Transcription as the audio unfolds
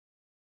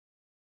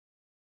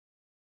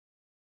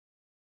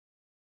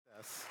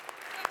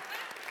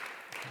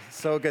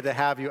So good to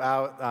have you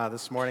out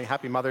this morning.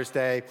 Happy Mother's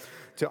Day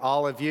to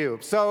all of you.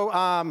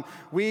 So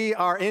we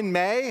are in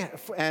May,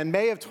 and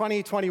May of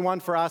 2021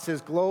 for us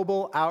is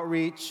Global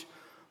Outreach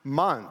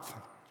Month.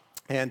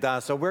 And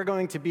so we're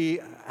going to be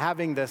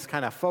having this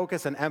kind of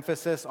focus and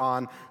emphasis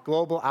on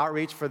global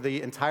outreach for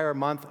the entire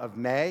month of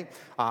May.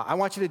 I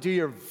want you to do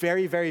your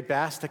very, very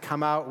best to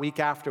come out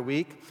week after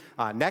week.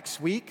 Next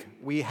week,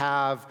 we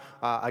have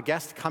a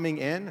guest coming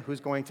in who's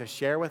going to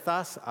share with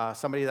us,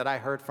 somebody that I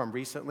heard from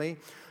recently,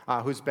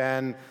 who's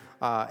been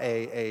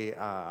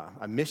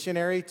a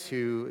missionary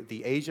to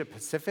the Asia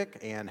Pacific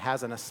and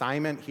has an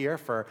assignment here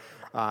for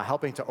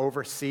helping to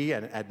oversee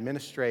and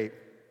administrate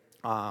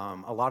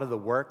a lot of the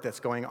work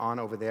that's going on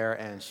over there,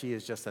 and she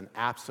is just an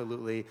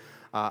absolutely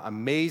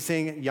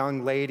amazing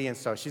young lady, and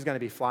so she's going to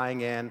be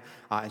flying in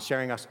and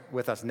sharing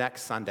with us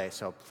next Sunday.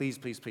 So please,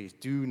 please, please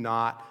do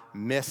not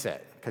miss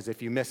it, because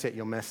if you miss it,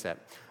 you'll miss it.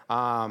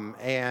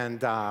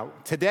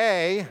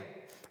 Today,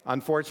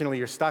 unfortunately,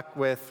 you're stuck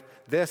with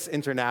this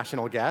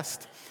international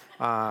guest.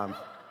 I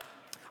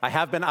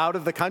have been out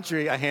of the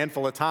country a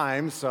handful of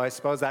times, so I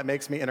suppose that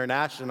makes me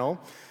international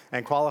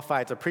and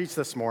qualified to preach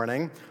this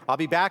morning. I'll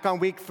be back on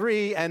week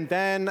 3, and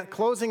then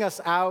closing us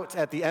out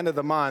at the end of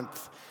the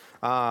month,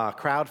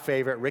 crowd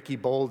favorite Ricky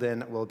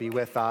Bolden will be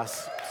with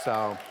us.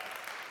 So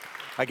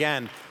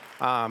again,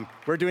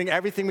 we're doing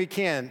everything we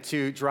can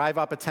to drive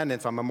up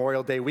attendance on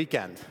Memorial Day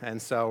weekend.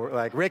 And so we're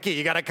like, Ricky,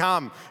 you got to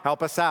come,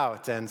 help us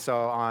out. And so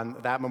on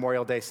that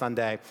Memorial Day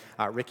Sunday,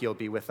 Ricky will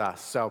be with us.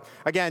 So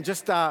again,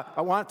 just I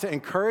want to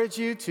encourage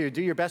you to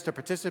do your best to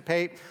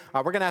participate.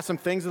 We're going to have some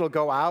things that will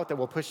go out that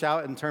we'll push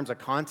out in terms of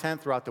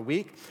content throughout the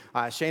week.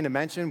 Shana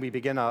mentioned we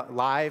begin a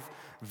live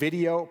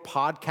video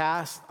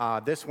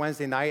podcast this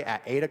Wednesday night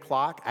at 8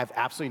 o'clock. I have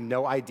absolutely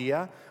no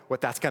idea what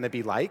that's going to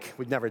be like.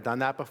 We've never done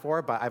that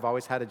before, but I've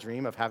always had a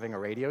dream of having a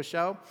radio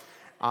show.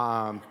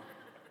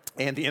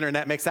 And the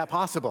internet makes that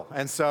possible.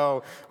 And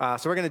so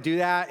we're going to do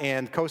that,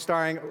 and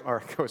co-hosting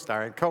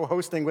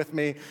with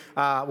me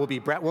will be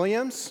Brett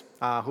Williams,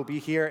 who'll be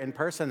here in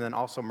person, and then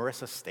also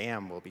Marissa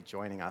Stam will be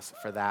joining us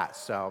for that.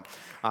 So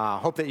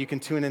hope that you can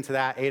tune into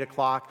that, 8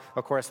 o'clock.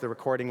 Of course, the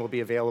recording will be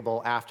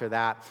available after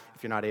that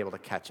if you're not able to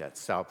catch it.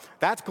 So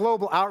that's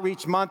Global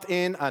Outreach Month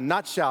in a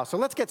nutshell. So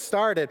let's get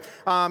started.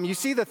 You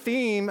see the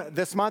theme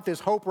this month is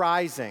Hope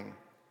Rising.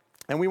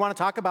 And we want to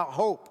talk about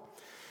hope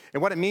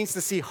and what it means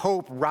to see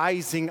hope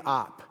rising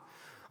up.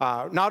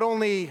 Not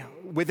only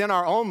within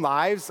our own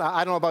lives,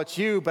 I don't know about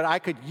you, but I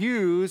could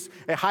use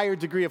a higher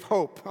degree of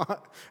hope,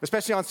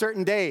 especially on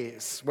certain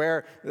days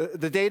where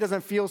the day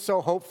doesn't feel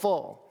so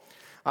hopeful.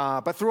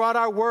 But throughout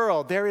our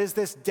world, there is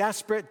this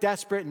desperate,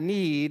 desperate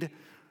need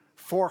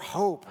for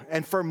hope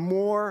and for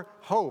more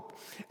hope.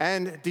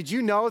 And did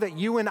you know that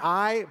you and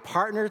I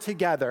partner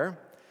together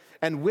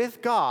and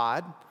with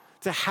God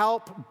to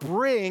help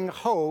bring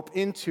hope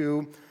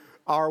into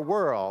our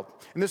world?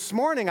 And this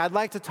morning, I'd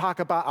like to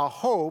talk about a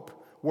hope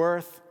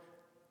worth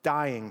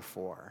dying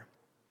for.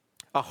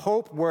 A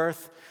hope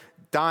worth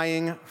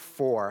dying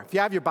for. If you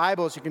have your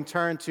Bibles, you can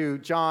turn to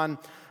John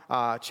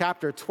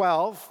chapter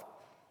 12.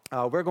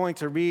 We're going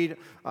to read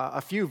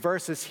a few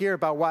verses here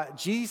about what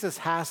Jesus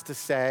has to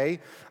say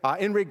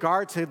in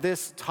regard to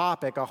this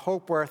topic, a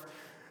hope worth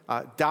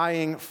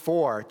dying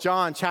for.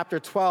 John chapter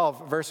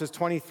 12, verses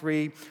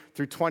 23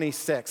 through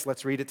 26.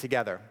 Let's read it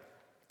together.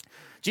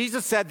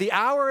 Jesus said, "The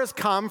hour has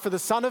come for the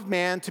Son of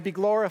Man to be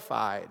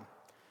glorified.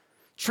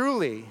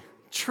 Truly,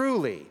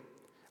 truly,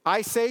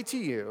 I say to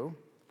you,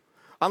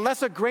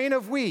 unless a grain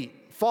of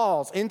wheat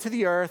falls into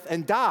the earth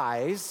and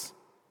dies,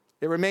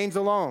 it remains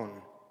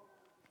alone.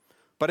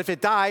 But if it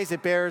dies,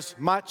 it bears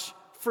much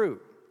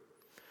fruit.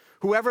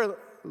 Whoever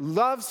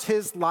loves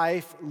his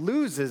life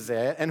loses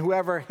it, and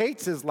whoever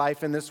hates his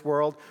life in this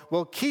world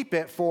will keep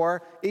it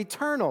for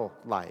eternal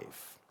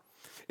life.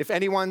 If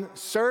anyone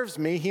serves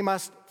me, he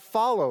must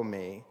follow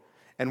me,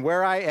 and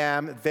where I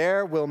am,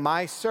 there will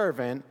my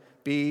servant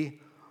be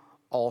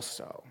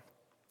also."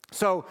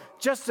 So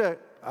just a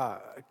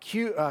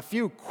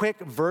few quick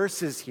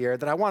verses here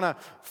that I want to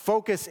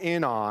focus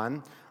in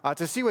on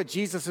to see what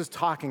Jesus is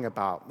talking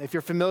about. If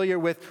you're familiar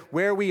with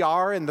where we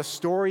are in the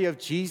story of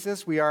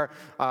Jesus, we are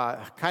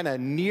kind of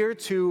near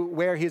to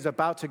where he's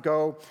about to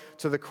go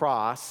to the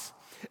cross.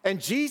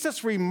 And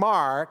Jesus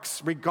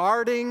remarks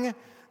regarding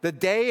the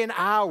day and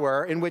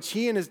hour in which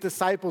he and his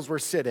disciples were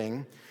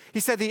sitting. He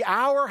said, "The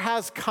hour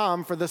has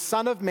come for the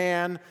Son of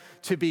Man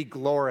to be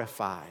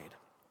glorified."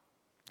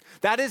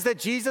 That is that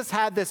Jesus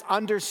had this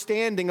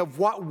understanding of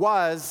what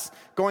was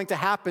going to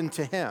happen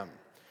to him.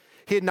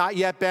 He had not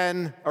yet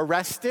been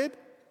arrested.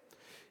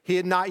 He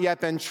had not yet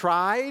been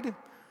tried.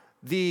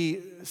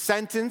 The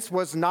sentence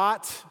was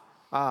not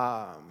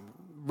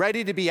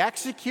ready to be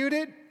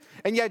executed.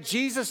 And yet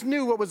Jesus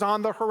knew what was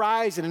on the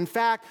horizon. In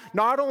fact,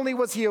 not only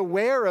was he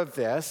aware of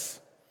this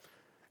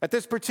at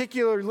this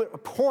particular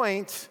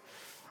point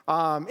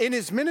in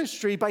his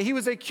ministry, but he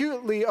was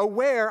acutely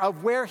aware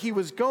of where he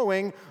was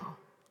going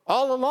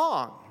all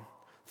along.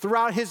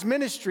 Throughout his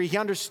ministry, he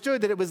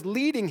understood that it was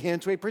leading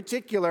him to a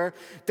particular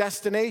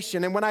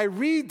destination. And when I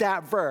read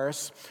that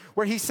verse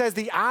where he says,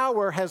 the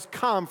hour has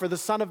come for the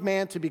Son of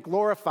Man to be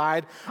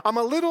glorified, I'm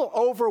a little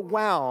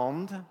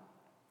overwhelmed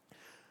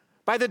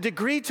by the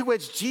degree to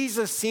which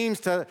Jesus seems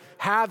to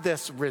have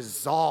this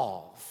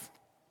resolve.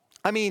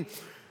 I mean,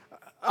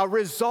 a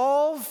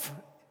resolve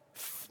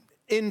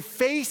in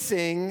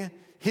facing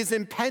his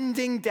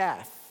impending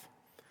death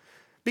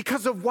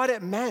because of what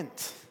it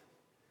meant,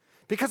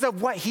 because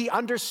of what he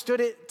understood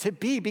it to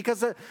be,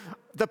 because of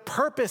the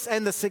purpose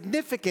and the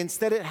significance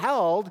that it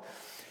held.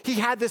 He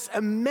had this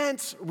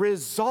immense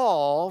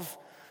resolve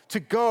to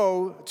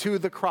go to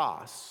the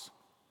cross.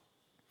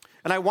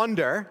 And I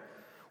wonder,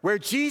 where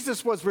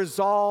Jesus was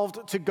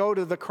resolved to go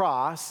to the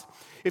cross,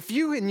 if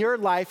you in your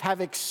life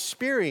have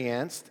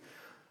experienced,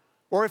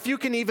 or if you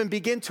can even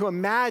begin to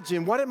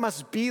imagine what it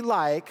must be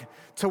like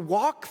to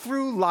walk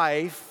through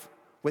life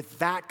with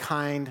that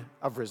kind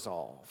of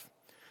resolve.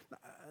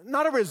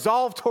 Not a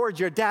resolve towards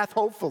your death,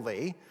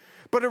 hopefully,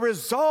 but a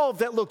resolve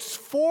that looks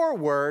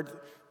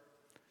forward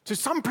to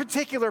some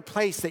particular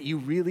place that you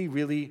really,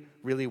 really,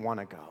 really want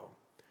to go.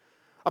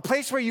 A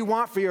place where you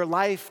want for your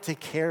life to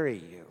carry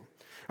you.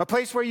 A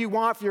place where you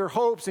want for your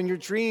hopes and your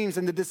dreams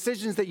and the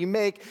decisions that you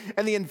make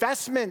and the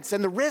investments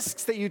and the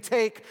risks that you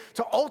take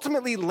to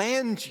ultimately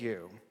land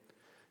you.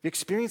 You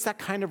experience that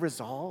kind of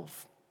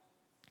resolve?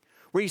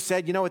 Where you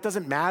said, it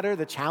doesn't matter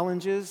the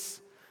challenges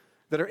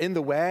that are in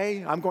the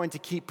way. I'm going to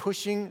keep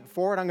pushing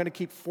forward. I'm going to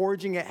keep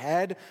forging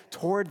ahead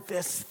toward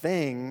this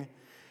thing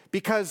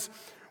because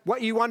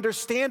what you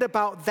understand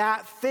about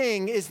that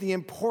thing is the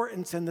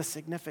importance and the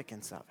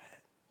significance of it.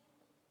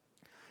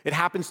 It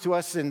happens to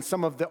us in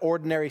some of the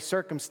ordinary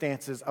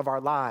circumstances of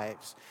our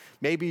lives.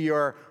 Maybe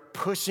you're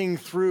pushing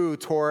through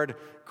toward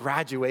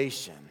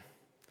graduation,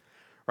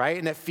 right?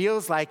 And it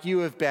feels like you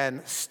have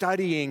been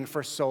studying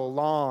for so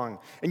long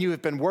and you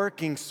have been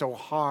working so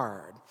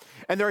hard.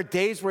 And there are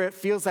days where it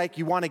feels like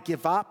you want to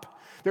give up.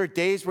 There are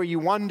days where you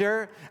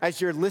wonder as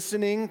you're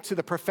listening to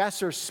the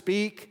professor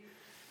speak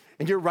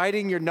and you're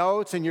writing your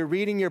notes and you're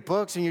reading your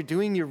books and you're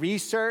doing your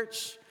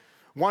research,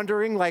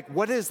 wondering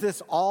what is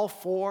this all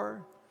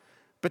for?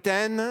 But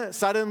then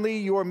suddenly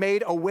you are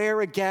made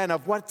aware again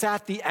of what's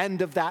at the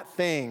end of that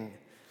thing.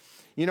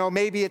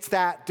 Maybe it's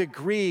that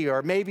degree,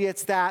 or maybe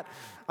it's that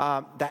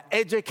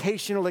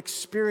educational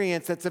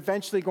experience that's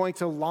eventually going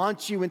to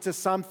launch you into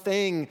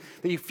something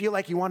that you feel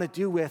like you want to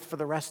do with for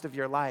the rest of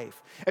your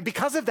life. And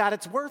because of that,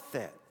 it's worth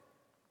it,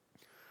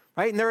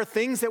 right? And there are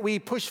things that we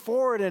push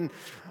forward and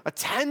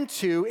attend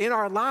to in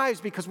our lives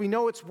because we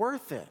know it's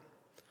worth it.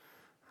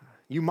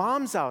 You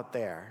moms out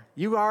there,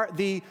 you are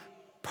the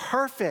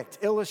perfect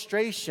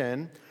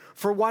illustration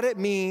for what it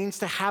means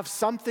to have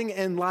something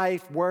in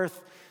life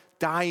worth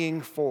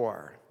dying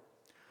for.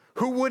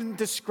 Who wouldn't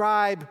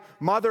describe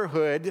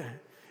motherhood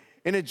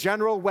in a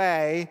general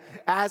way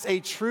as a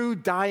true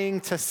dying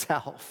to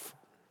self?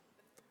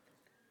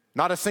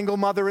 Not a single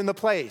mother in the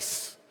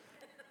place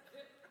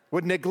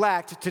would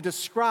neglect to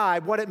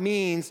describe what it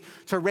means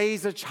to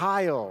raise a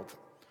child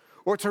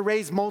or to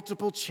raise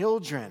multiple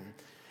children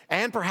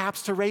and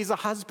perhaps to raise a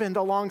husband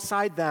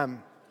alongside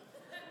them.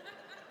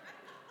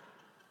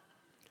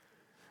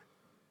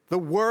 The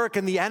work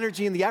and the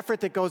energy and the effort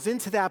that goes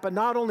into that, but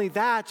not only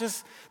that,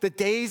 just the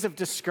days of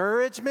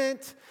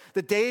discouragement,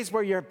 the days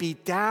where you're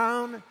beat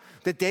down,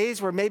 the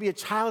days where maybe a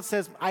child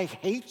says, I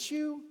hate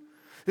you,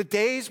 the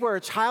days where a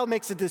child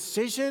makes a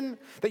decision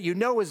that you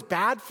know is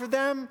bad for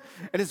them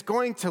and is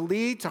going to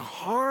lead to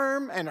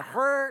harm and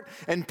hurt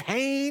and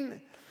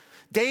pain,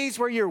 days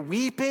where you're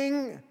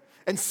weeping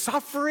and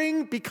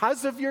suffering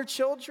because of your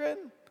children,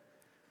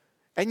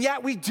 and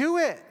yet we do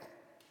it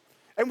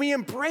and we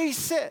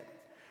embrace it.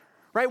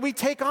 Right? We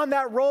take on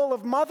that role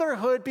of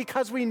motherhood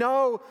because we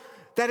know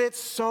that it's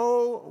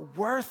so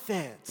worth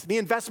it. The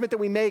investment that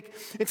we make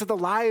into the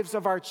lives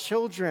of our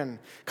children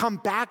come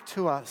back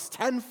to us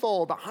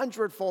tenfold,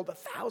 100-fold,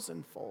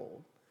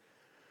 1,000-fold.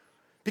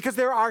 Because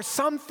there are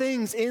some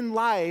things in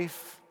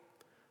life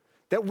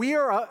that we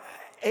are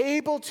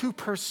able to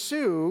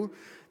pursue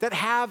that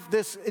have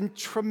this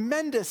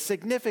tremendous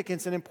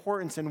significance and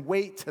importance and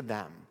weight to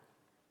them.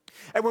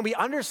 And when we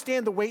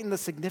understand the weight and the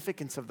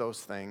significance of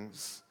those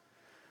things,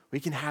 we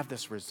can have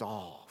this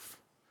resolve,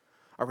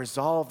 a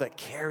resolve that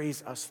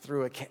carries us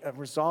through, a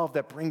resolve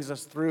that brings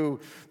us through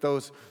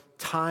those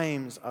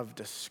times of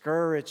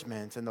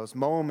discouragement and those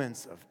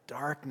moments of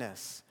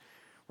darkness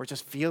where it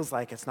just feels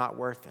like it's not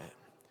worth it.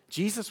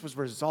 Jesus was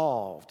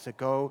resolved to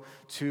go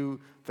to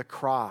the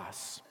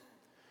cross.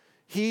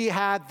 He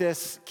had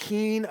this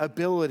keen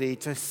ability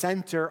to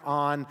center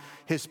on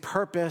his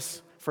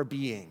purpose for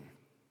being.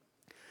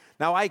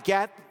 Now, I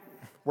get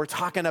we're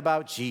talking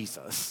about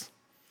Jesus,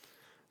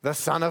 the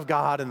Son of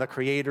God and the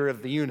creator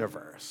of the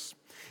universe.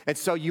 And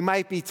so you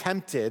might be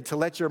tempted to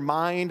let your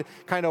mind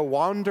kind of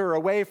wander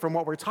away from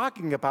what we're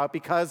talking about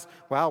because,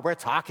 well, we're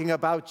talking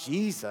about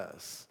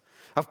Jesus.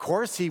 Of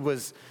course he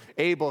was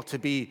able to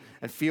be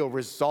and feel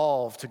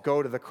resolved to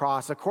go to the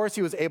cross. Of course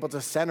he was able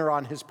to center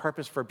on his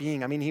purpose for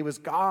being. I mean, he was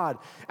God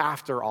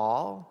after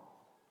all.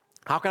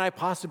 How can I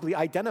possibly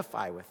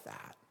identify with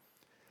that?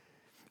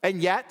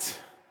 And yet,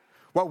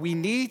 what we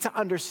need to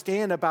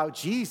understand about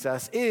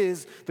Jesus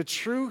is the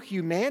true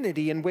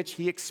humanity in which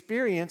he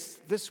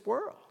experienced this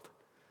world.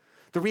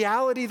 The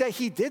reality that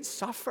he did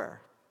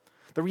suffer.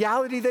 The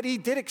reality that he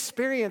did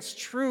experience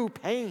true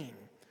pain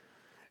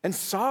and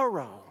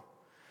sorrow.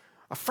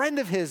 A friend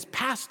of his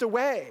passed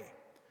away,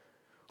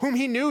 whom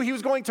he knew he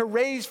was going to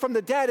raise from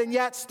the dead, and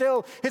yet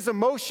still his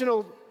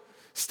emotional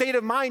state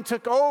of mind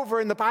took over,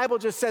 and the Bible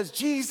just says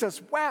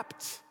Jesus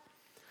wept.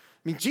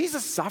 I mean,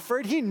 Jesus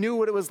suffered. He knew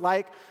what it was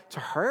like to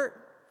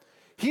hurt.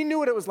 He knew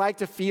what it was like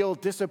to feel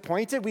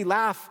disappointed. We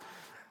laugh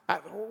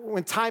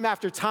when time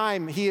after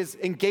time he is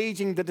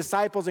engaging the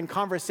disciples in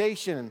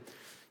conversation,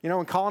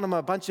 and calling them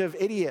a bunch of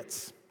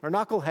idiots or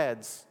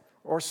knuckleheads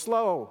or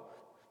slow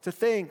to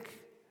think,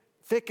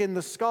 thick in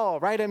the skull,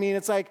 right? I mean,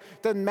 it's like,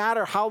 it doesn't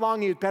matter how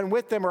long he'd been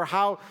with them or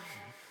how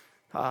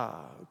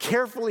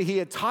carefully he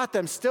had taught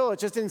them, still, it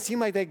just didn't seem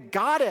like they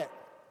got it.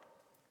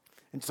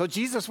 And so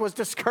Jesus was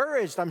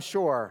discouraged, I'm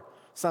sure,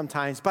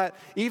 sometimes. But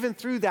even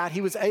through that,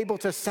 he was able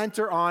to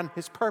center on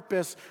his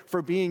purpose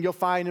for being. You'll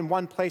find in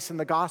one place in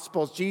the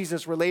Gospels,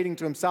 Jesus relating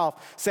to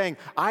himself, saying,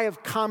 I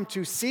have come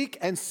to seek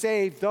and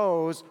save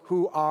those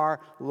who are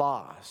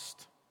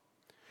lost.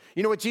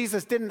 You know what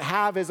Jesus didn't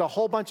have is a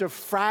whole bunch of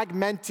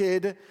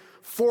fragmented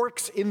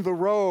forks in the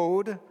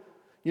road,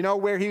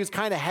 where he was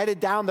kind of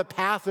headed down the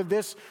path of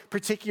this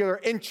particular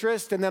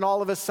interest and then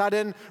all of a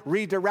sudden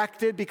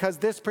redirected because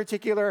this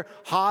particular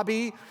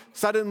hobby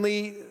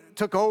suddenly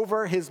took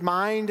over his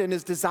mind and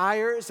his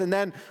desires. And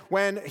then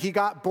when he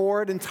got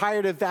bored and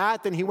tired of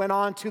that, then he went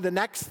on to the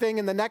next thing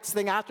and the next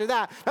thing after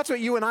that. That's what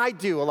you and I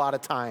do a lot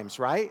of times,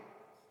 right?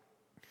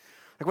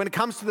 Like when it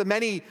comes to the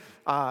many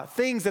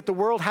things that the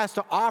world has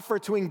to offer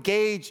to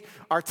engage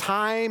our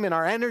time and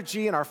our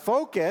energy and our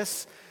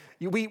focus,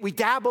 we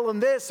dabble in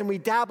this and we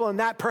dabble in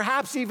that,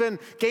 perhaps even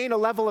gain a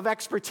level of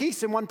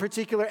expertise in one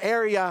particular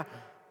area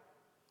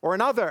or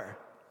another.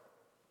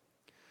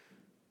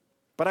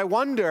 But I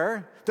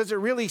wonder, does it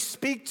really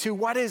speak to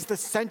what is the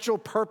central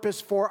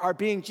purpose for our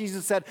being?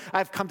 Jesus said,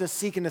 I've come to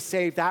seek and to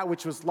save that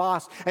which was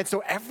lost. And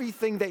so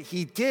everything that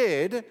he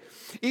did,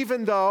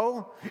 even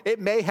though it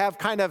may have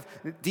kind of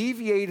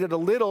deviated a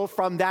little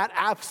from that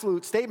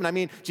absolute statement. I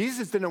mean,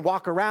 Jesus didn't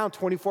walk around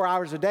 24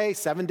 hours a day,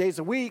 7 days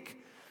a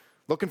week,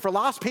 looking for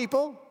lost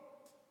people.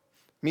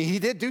 I mean, he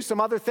did do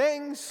some other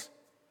things,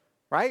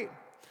 right?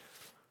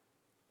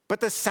 But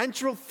the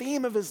central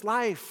theme of his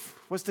life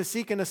was to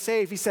seek and to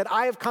save. He said,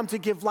 I have come to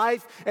give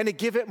life and to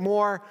give it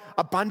more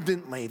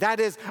abundantly. That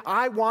is,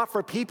 I want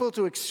for people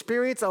to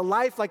experience a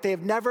life like they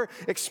have never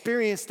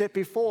experienced it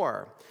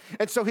before.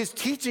 And so his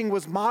teaching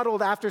was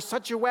modeled after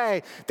such a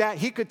way that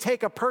he could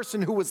take a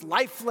person who was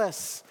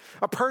lifeless,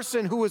 a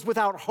person who was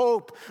without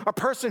hope, a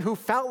person who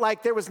felt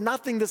like there was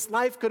nothing this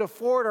life could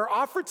afford or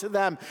offer to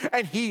them,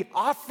 and he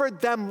offered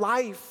them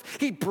life.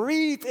 He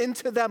breathed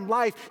into them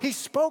life. He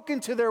spoke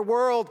into their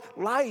world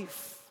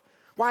life.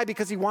 Why?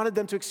 Because he wanted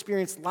them to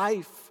experience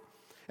life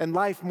and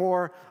life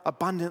more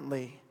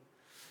abundantly.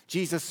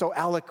 Jesus so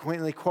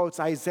eloquently quotes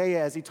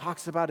Isaiah as he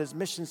talks about his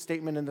mission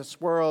statement in this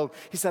world.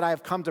 He said, I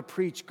have come to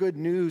preach good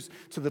news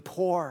to the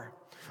poor.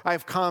 I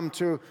have come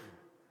to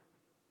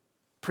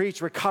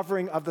preach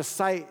recovering of the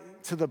sight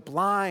to the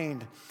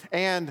blind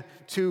and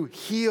to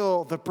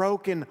heal the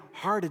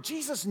brokenhearted.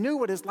 Jesus knew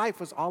what his life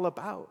was all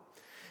about.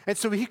 And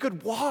so he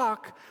could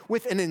walk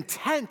with an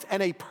intent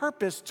and a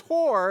purpose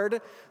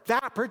toward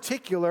that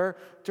particular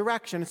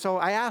direction. So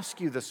I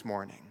ask you this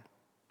morning,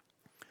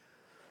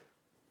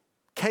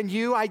 can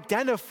you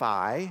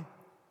identify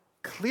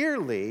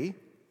clearly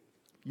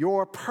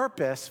your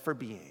purpose for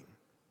being?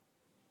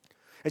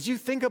 As you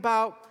think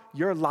about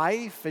your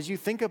life, as you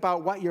think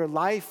about what your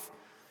life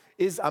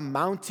is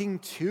amounting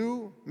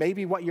to,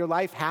 maybe what your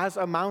life has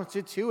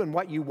amounted to and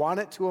what you want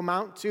it to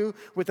amount to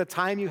with the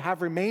time you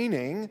have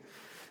remaining,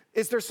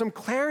 is there some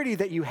clarity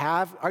that you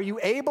have? Are you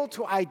able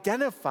to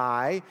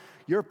identify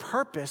your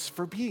purpose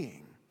for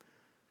being?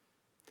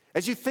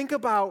 As you think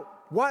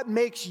about what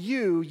makes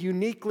you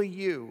uniquely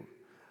you,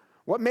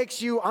 what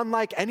makes you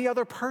unlike any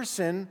other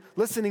person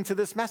listening to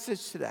this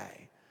message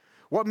today?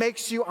 What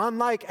makes you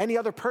unlike any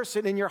other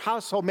person in your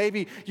household?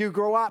 Maybe you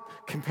grow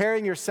up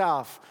comparing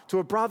yourself to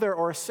a brother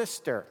or a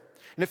sister,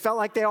 and it felt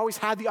like they always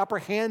had the upper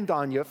hand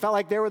on you. It felt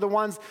like they were the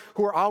ones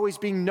who were always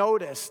being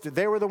noticed.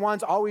 They were the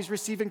ones always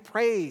receiving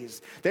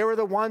praise. They were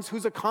the ones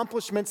whose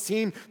accomplishments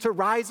seemed to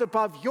rise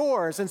above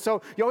yours. And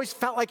so you always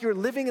felt like you were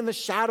living in the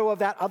shadow of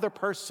that other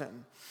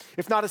person.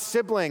 If not a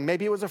sibling,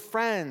 maybe it was a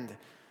friend.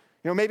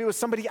 Maybe it was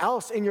somebody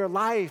else in your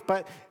life,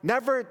 but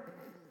never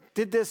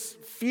did this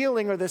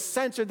feeling or this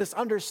sense or this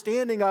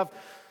understanding of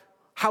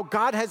how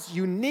God has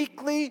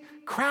uniquely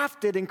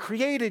crafted and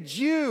created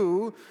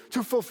you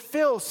to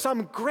fulfill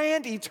some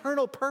grand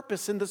eternal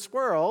purpose in this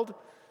world.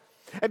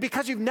 And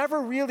because you've never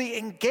really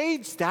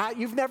engaged that,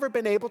 you've never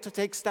been able to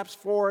take steps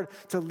forward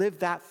to live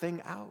that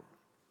thing out.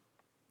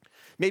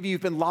 Maybe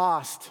you've been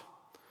lost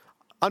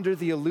under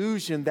the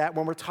illusion that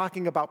when we're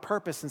talking about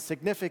purpose and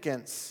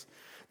significance,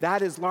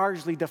 that is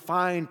largely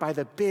defined by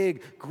the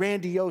big,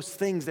 grandiose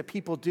things that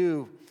people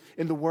do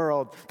in the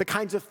world, the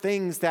kinds of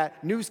things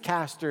that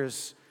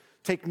newscasters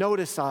take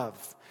notice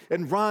of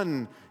and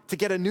run to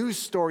get a news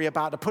story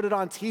about, to put it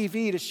on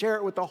TV, to share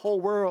it with the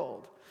whole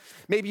world.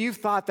 Maybe you've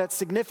thought that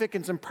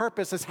significance and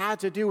purpose has had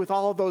to do with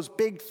all of those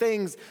big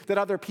things that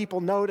other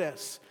people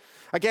notice.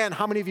 Again,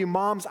 how many of you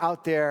moms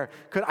out there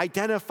could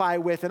identify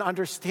with and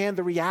understand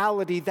the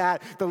reality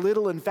that the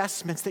little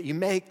investments that you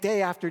make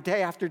day after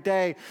day after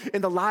day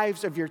in the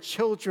lives of your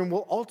children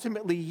will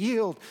ultimately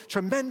yield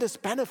tremendous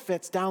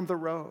benefits down the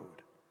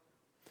road,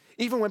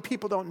 even when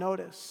people don't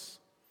notice,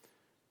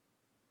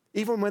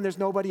 even when there's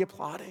nobody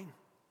applauding,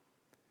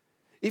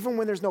 even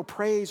when there's no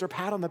praise or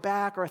pat on the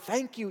back or a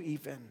thank you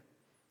even.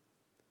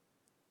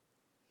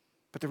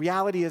 But the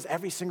reality is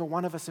every single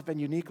one of us have been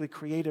uniquely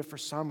created for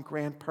some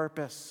grand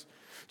purpose.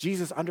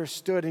 Jesus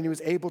understood and he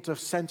was able to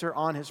center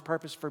on his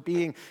purpose for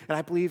being. And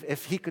I believe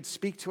if he could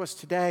speak to us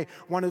today,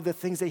 one of the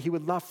things that he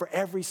would love for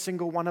every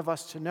single one of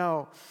us to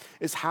know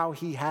is how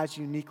he has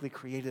uniquely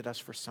created us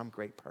for some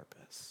great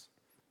purpose.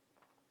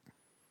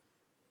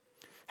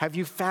 Have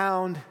you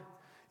found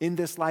in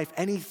this life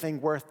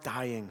anything worth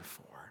dying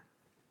for?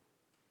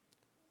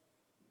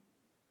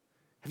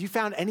 Have you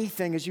found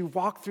anything as you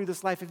walk through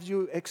this life, as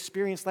you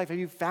experience life, have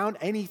you found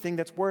anything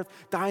that's worth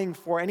dying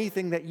for,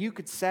 anything that you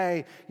could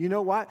say, you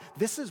know what,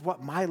 this is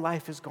what my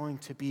life is going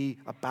to be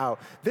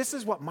about. This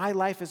is what my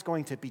life is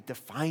going to be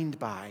defined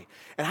by.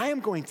 And I am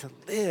going to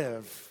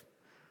live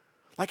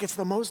like it's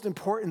the most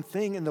important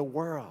thing in the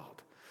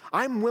world.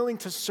 I'm willing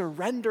to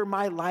surrender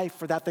my life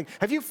for that thing.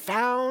 Have you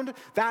found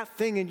that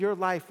thing in your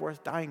life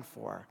worth dying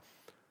for?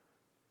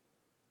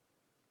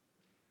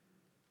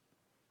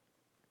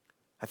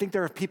 I think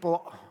there are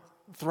people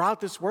throughout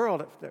this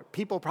world, there are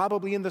people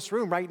probably in this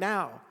room right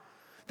now,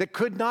 that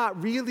could not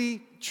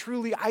really,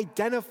 truly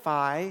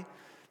identify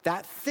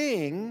that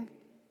thing,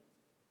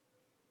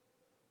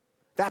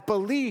 that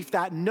belief,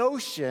 that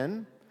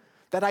notion,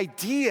 that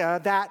idea,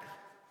 that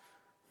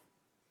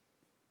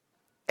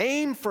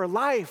aim for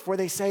life where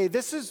they say,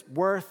 this is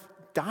worth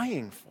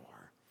dying for.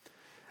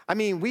 I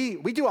mean, we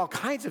do all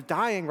kinds of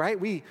dying, right?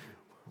 We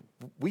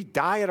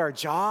die at our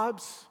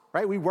jobs,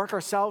 right? We work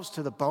ourselves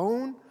to the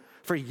bone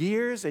for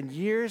years and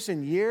years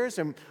and years,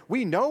 and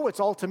we know what's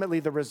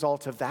ultimately the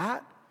result of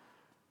that.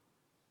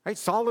 Right?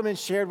 Solomon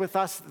shared with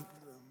us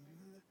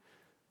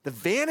the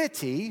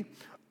vanity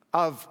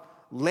of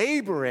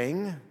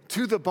laboring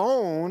to the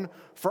bone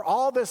for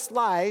all this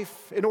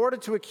life in order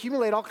to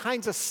accumulate all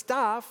kinds of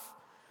stuff,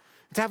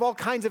 to have all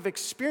kinds of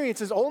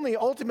experiences, only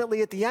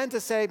ultimately at the end to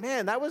say,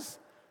 man, that was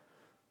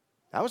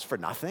for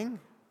nothing.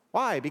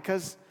 Why?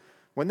 Because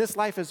when this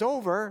life is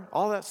over,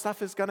 all that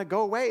stuff is going to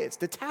go away. It's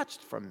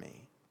detached from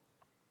me.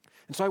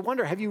 And so I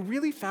wonder, have you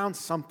really found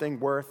something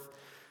worth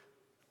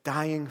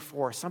dying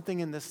for, something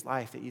in this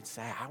life that you'd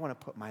say, I want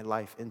to put my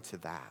life into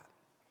that?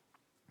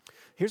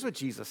 Here's what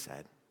Jesus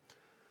said.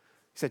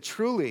 He said,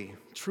 truly,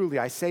 truly,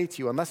 I say to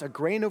you, unless a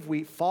grain of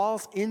wheat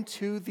falls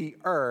into the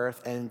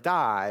earth and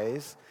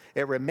dies,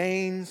 it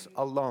remains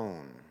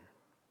alone.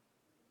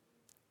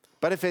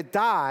 But if it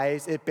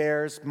dies, it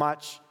bears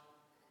much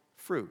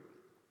fruit.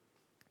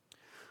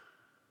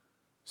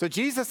 So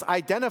Jesus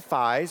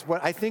identifies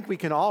what I think we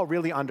can all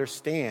really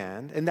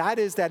understand, and that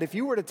is that if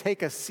you were to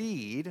take a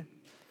seed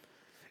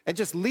and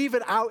just leave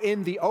it out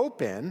in the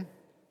open,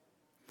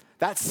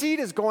 that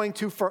seed is going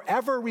to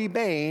forever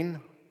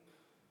remain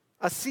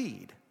a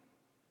seed.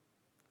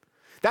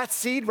 That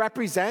seed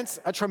represents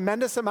a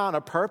tremendous amount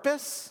of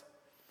purpose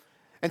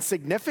and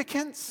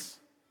significance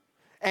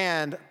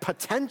and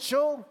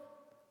potential,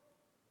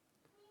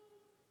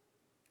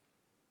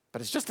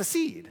 but it's just a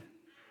seed.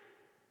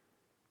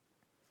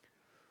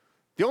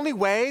 The only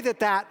way that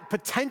that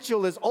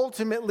potential is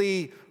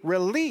ultimately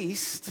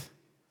released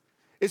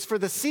is for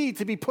the seed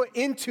to be put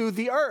into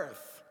the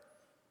earth,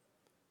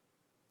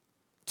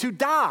 to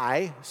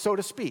die, so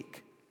to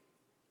speak.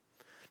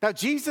 Now,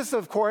 Jesus,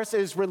 of course,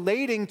 is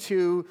relating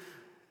to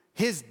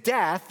his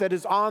death that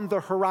is on the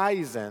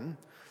horizon,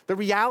 the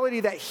reality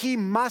that he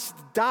must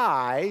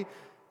die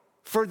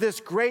for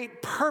this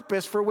great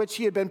purpose for which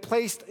he had been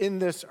placed in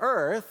this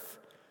earth.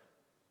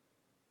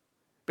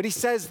 But he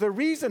says the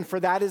reason for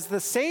that is the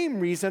same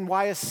reason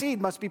why a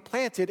seed must be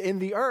planted in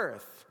the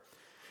earth.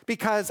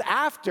 Because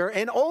after,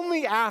 and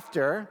only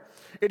after,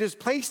 it is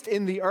placed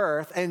in the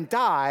earth and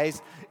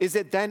dies, is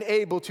it then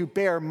able to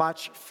bear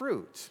much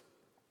fruit.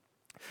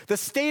 The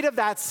state of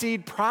that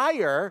seed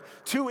prior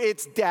to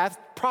its death,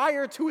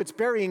 prior to its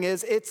burying,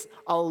 is it's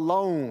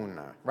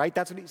alone, right?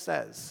 That's what he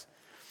says.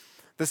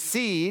 The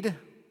seed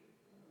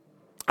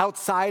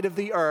outside of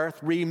the earth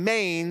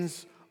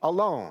remains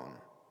alone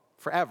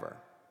forever.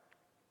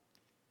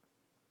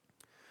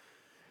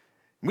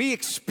 We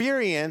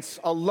experience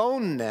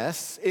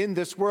aloneness in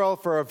this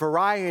world for a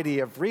variety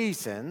of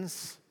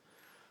reasons,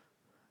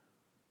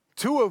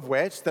 two of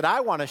which that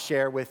I want to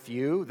share with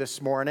you this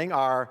morning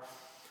are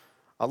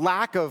a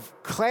lack of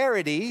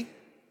clarity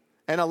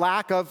and a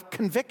lack of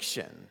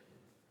conviction.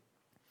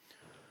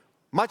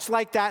 Much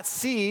like that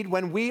seed,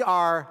 when we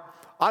are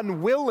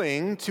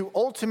unwilling to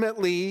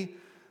ultimately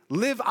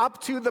live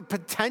up to the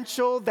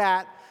potential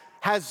that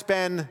has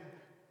been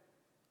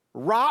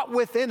wrought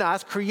within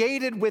us,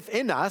 created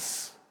within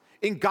us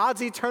in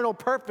God's eternal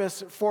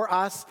purpose for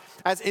us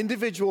as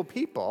individual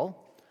people,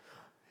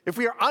 if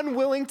we are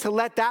unwilling to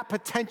let that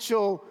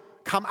potential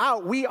come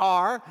out, we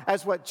are,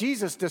 as what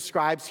Jesus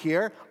describes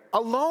here,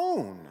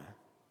 alone.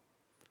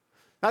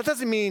 That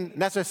doesn't mean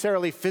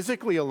necessarily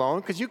physically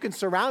alone, because you can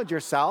surround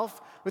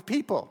yourself with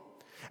people.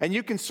 And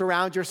you can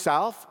surround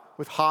yourself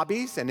with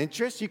hobbies and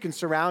interests. You can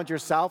surround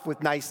yourself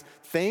with nice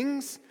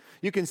things.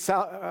 You can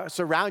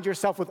surround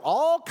yourself with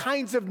all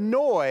kinds of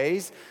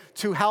noise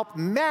to help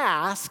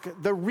mask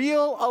the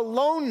real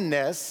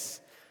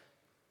aloneness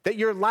that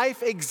your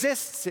life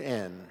exists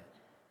in.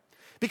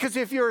 Because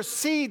if you're a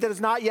seed that has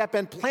not yet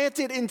been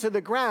planted into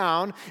the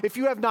ground, if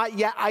you have not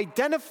yet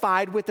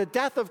identified with the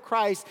death of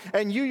Christ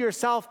and you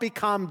yourself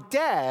become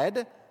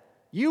dead,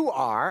 you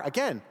are,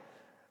 again,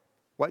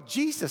 what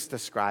Jesus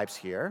describes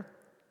here,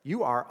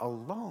 you are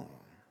alone.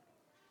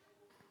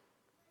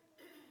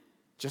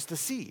 Just a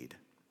seed.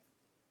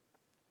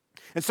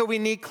 And so we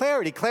need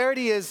clarity.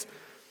 Clarity is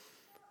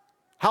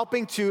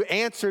helping to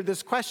answer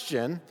this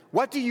question: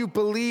 what do you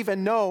believe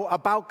and know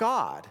about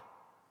God?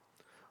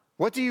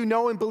 What do you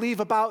know and believe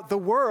about the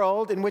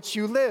world in which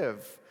you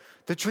live,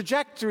 the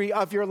trajectory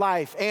of your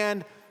life,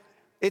 and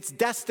its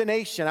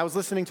destination? I was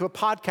listening to a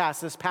podcast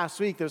this past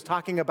week that was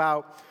talking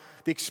about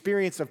the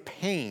experience of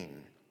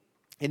pain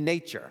in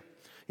nature.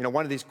 You know,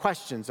 one of these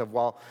questions of,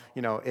 well,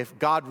 you know, if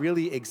God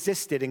really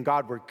existed and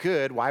God were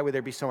good, why would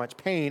there be so much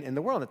pain in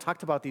the world? And it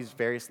talked about these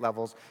various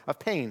levels of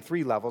pain,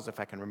 3 levels, if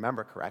I can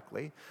remember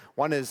correctly.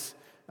 One is,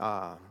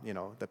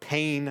 the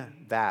pain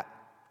that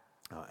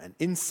an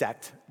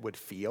insect would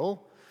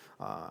feel.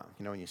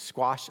 When you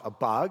squash a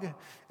bug,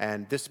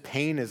 and this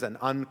pain is an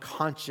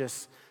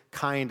unconscious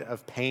kind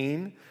of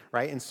pain,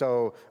 right? And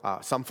so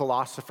some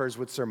philosophers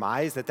would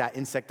surmise that that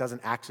insect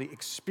doesn't actually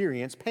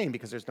experience pain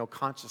because there's no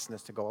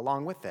consciousness to go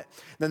along with it.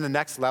 Then the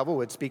next level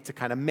would speak to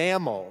kind of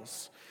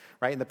mammals,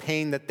 right, and the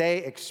pain that they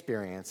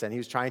experience. And he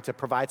was trying to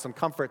provide some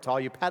comfort to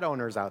all you pet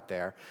owners out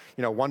there,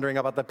 wondering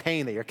about the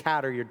pain that your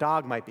cat or your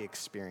dog might be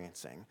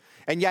experiencing.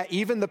 And yet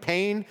even the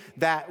pain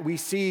that we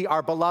see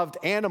our beloved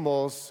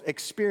animals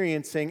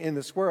experiencing in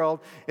this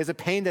world is a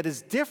pain that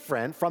is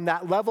different from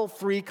that level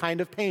 3 kind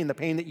of pain, the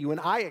pain that you and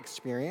I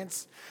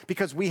experience,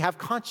 because we have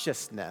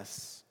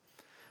consciousness.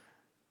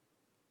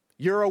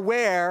 You're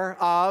aware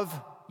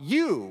of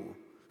you,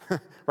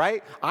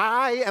 right?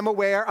 I am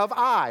aware of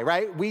I,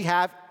 right? We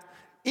have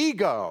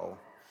ego.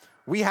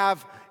 We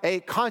have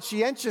a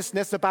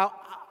conscientiousness about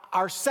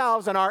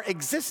ourselves and our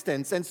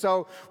existence. And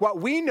so what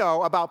we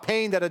know about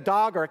pain that a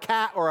dog or a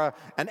cat or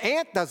an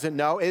ant doesn't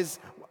know is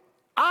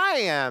I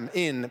am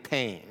in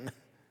pain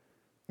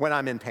when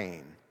I'm in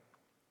pain,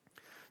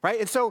 right?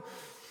 And so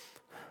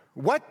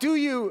what do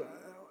you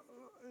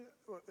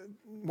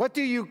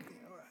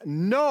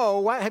know?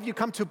 What have you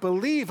come to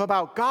believe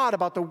about God,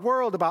 about the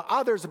world, about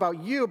others,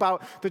 about you,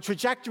 about the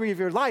trajectory of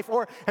your life?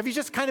 Or have you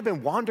just kind of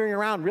been wandering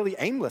around really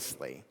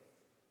aimlessly,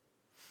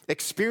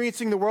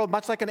 experiencing the world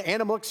much like an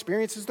animal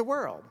experiences the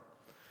world?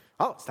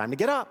 Oh, it's time to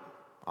get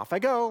up. Off I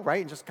go,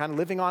 right? And just kind of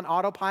living on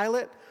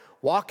autopilot,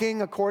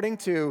 walking according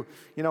to,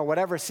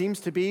 whatever seems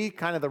to be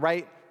kind of the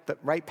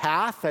right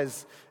path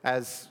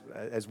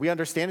as we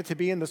understand it to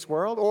be in this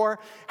world? Or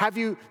have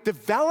you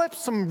developed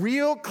some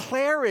real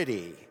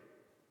clarity?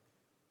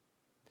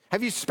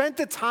 Have you spent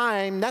the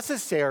time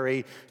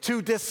necessary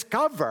to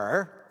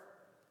discover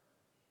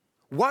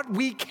what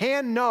we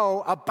can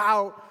know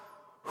about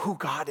who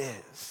God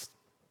is?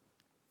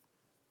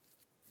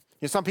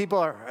 Some people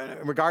are,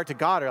 in regard to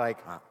God, are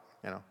like, I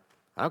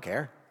don't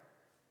care.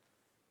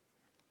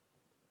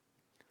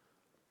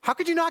 How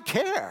could you not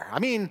care? I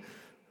mean,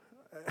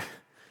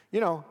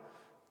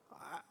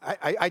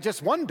 I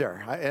just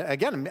wonder.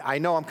 Again, I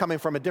know I'm coming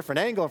from a different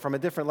angle, from a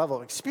different level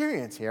of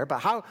experience here, but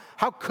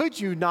how could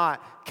you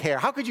not care?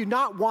 How could you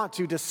not want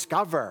to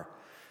discover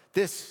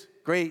this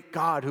great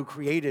God who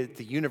created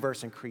the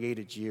universe and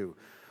created you,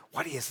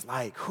 what he is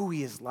like, who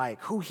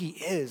he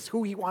is,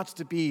 who he wants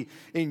to be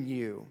in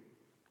you?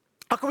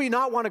 How can we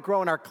not want to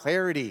grow in our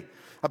clarity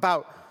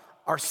about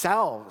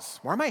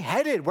ourselves? Where am I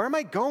headed? Where am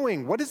I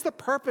going? What is the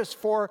purpose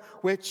for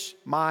which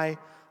my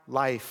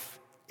life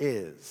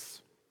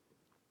is?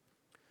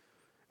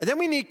 And then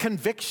we need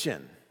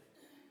conviction.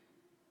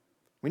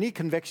 We need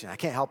conviction. I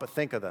can't help but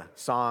think of the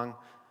song.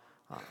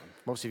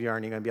 Most of you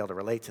aren't even going to be able to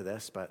relate to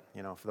this, but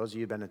for those of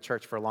you who've been in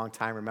church for a long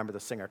time, remember the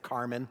singer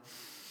Carmen.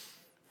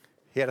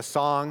 He had a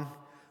song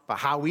about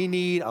how we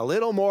need a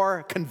little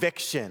more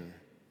conviction.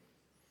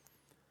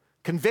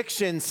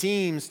 Conviction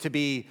seems to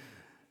be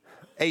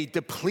a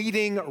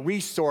depleting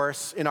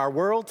resource in our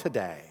world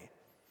today.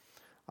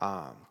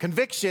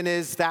 Conviction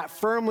is that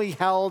firmly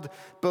held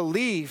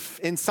belief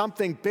in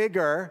something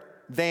bigger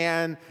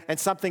than and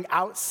something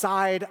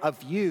outside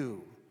of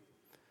you.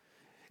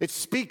 It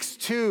speaks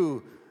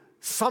to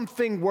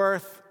something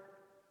worth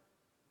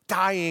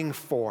dying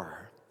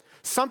for,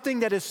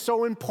 something that is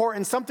so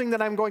important, something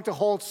that I'm going to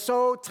hold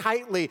so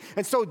tightly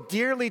and so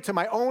dearly to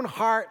my own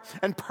heart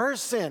and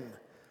person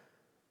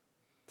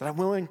that I'm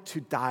willing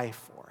to die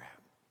for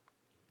it.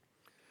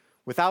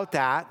 Without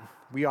that,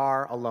 we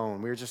are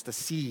alone. We are just a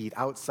seed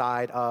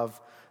outside of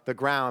the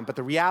ground. But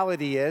the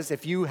reality is,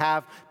 if you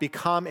have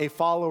become a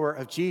follower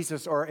of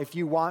Jesus, or if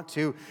you want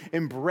to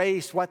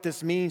embrace what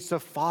this means to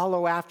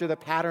follow after the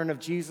pattern of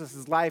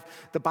Jesus' life,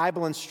 the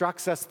Bible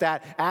instructs us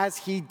that as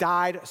he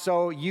died,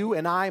 so you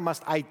and I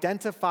must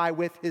identify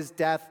with his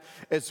death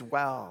as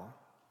well.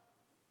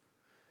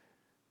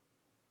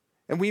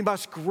 And we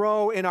must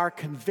grow in our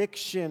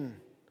conviction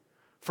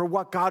for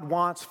what God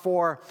wants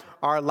for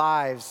our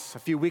lives. A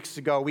few weeks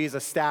ago, we as a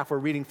staff were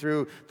reading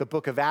through the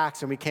book of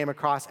Acts, and we came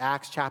across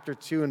Acts chapter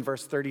 2 and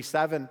verse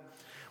 37,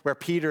 where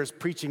Peter's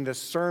preaching this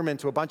sermon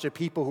to a bunch of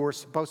people who were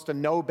supposed to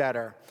know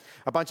better.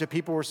 A bunch of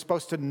people were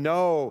supposed to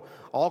know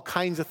all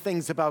kinds of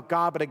things about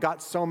God, but it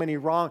got so many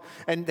wrong.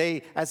 And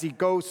as he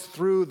goes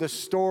through the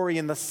story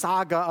and the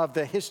saga of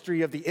the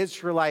history of the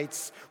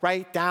Israelites,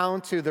 right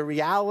down to the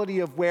reality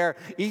of where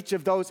each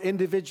of those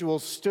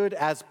individuals stood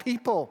as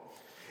people,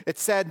 it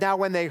said, now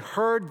when they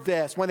heard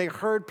this, when they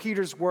heard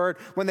Peter's word,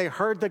 when they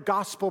heard the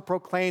gospel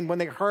proclaimed, when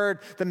they heard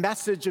the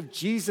message of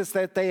Jesus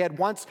that they had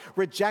once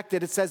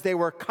rejected, it says they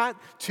were cut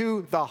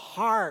to the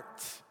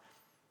heart.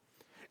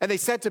 And they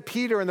said to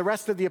Peter and the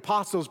rest of the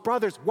apostles,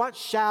 brothers, what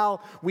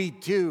shall we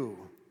do?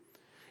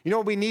 You know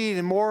what we need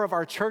in more of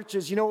our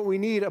churches? You know what we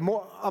need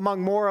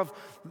among more of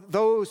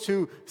those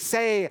who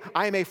say,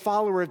 I am a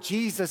follower of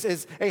Jesus,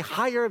 is a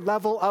higher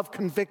level of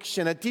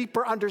conviction, a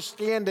deeper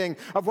understanding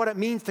of what it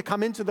means to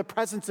come into the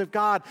presence of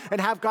God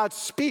and have God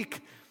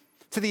speak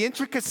to the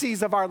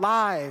intricacies of our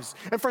lives,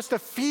 and for us to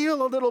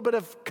feel a little bit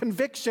of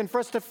conviction, for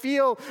us to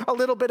feel a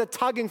little bit of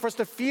tugging, for us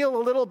to feel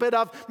a little bit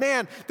of,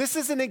 man, this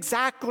isn't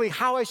exactly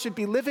how I should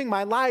be living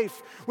my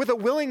life, with a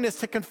willingness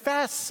to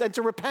confess and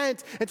to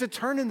repent and to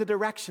turn in the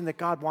direction that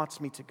God wants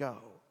me to go.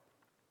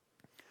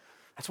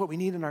 That's what we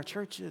need in our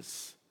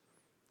churches.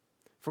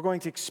 If we're going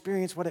to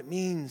experience what it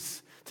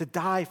means to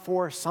die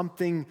for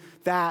something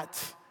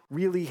that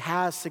really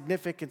has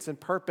significance and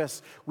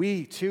purpose,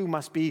 we too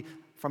must be,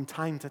 from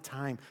time to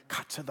time,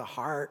 cut to the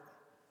heart.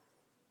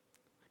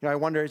 You know, I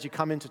wonder, as you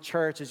come into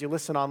church, as you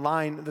listen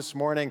online this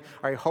morning,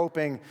 are you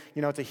hoping,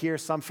 to hear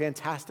some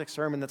fantastic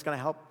sermon that's going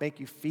to help make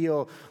you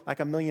feel like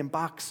 $1 million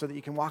so that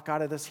you can walk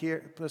out of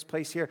this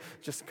place here,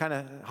 just kind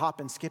of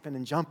hopping, skipping,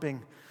 and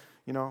jumping,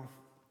 Or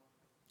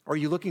are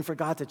you looking for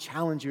God to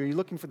challenge you? Are you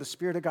looking for the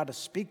Spirit of God to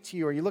speak to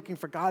you? Are you looking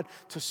for God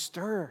to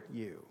stir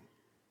you?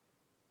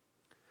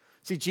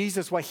 See,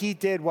 Jesus, what he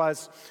did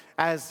was,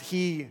 as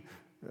he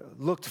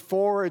looked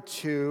forward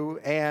to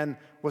and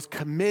was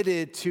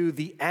committed to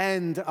the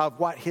end of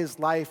what his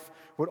life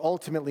would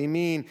ultimately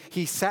mean,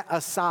 he set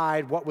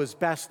aside what was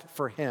best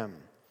for him.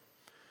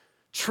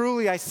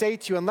 Truly, I say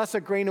to you, unless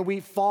a grain of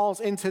wheat falls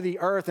into the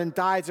earth and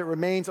dies, it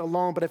remains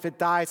alone, but if it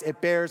dies,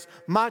 it bears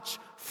much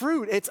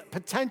fruit. Its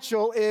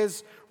potential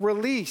is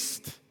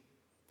released.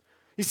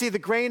 You see, the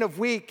grain of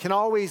wheat can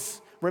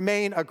always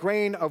remain a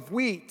grain of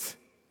wheat.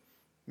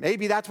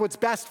 Maybe that's what's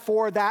best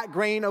for that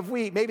grain of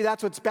wheat. Maybe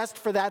that's what's best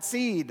for that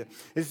seed,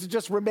 is to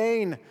just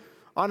remain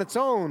on its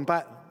own.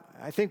 But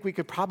I think we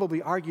could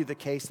probably argue the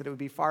case that it would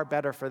be far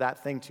better for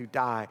that thing to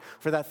die,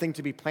 for that thing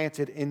to be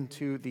planted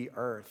into the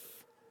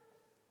earth.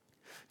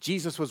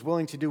 Jesus was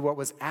willing to do what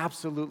was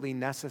absolutely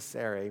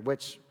necessary,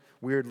 which,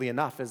 weirdly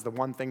enough, is the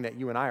one thing that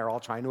you and I are all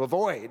trying to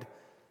avoid,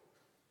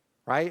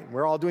 right?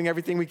 We're all doing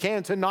everything we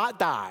can to not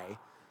die.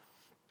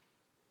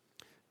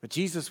 But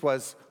Jesus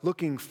was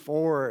looking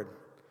forward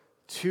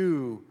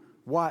to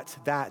what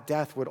that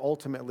death would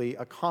ultimately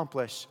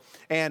accomplish.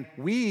 And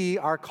we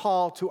are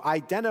called to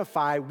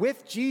identify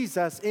with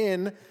Jesus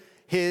in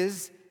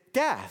his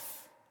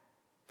death.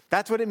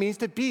 That's what it means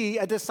to be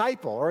a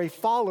disciple or a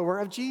follower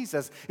of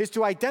Jesus, is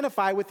to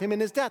identify with him in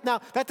his death.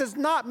 Now, that does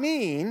not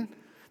mean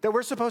that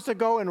we're supposed to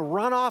go and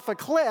run off a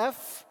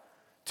cliff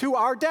to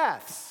our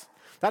deaths.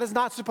 That is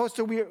not supposed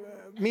to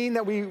mean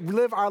that we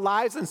live our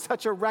lives in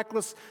such a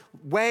reckless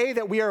way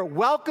that we are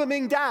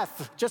welcoming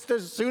death just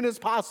as soon as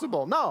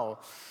possible. No,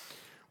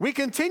 we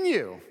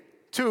continue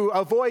to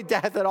avoid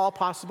death at all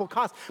possible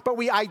costs, but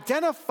we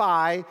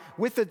identify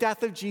with the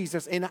death of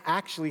Jesus in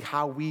actually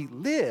how we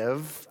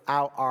live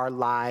out our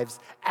lives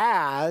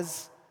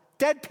as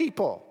dead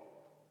people.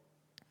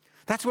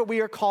 That's what we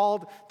are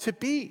called to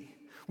be.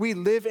 We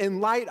live in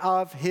light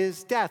of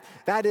his death.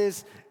 That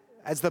is,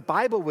 as the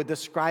Bible would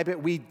describe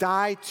it, we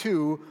die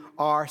to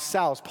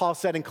ourselves. Paul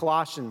said in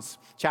Colossians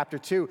chapter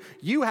 2,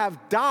 you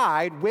have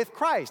died with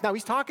Christ. Now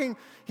he's talking,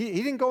 he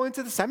didn't go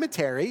into the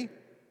cemetery,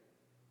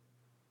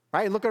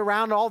 right, and look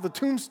around all the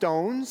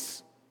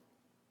tombstones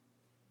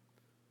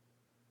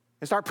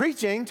and start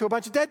preaching to a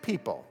bunch of dead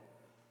people.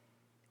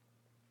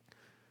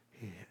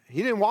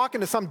 He didn't walk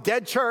into some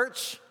dead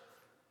church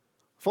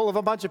full of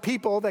a bunch of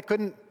people that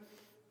couldn't,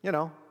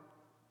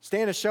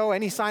 stand to show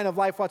any sign of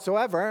life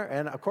whatsoever.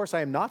 And of course,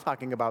 I am not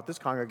talking about this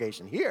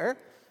congregation here.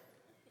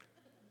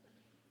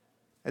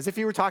 As if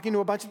he were talking to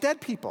a bunch of dead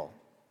people.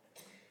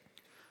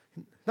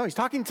 No, he's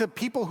talking to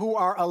people who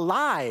are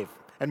alive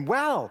and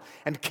well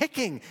and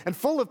kicking and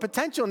full of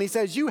potential. And he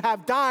says, you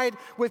have died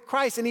with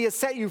Christ and he has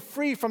set you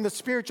free from the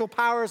spiritual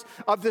powers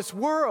of this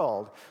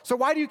world. So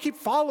why do you keep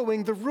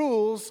following the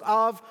rules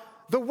of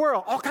the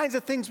world? All kinds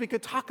of things we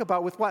could talk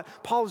about with what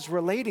Paul is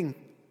relating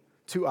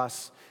to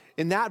us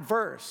in that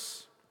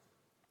verse.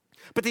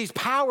 But these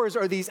powers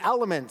or these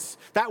elements,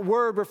 that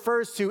word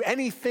refers to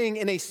anything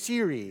in a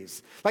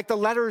series, like the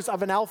letters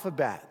of an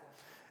alphabet.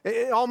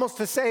 Almost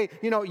to say,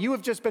 you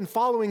have just been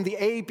following the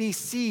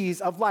ABCs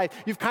of life.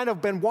 You've kind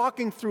of been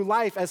walking through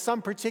life as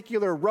some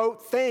particular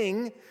rote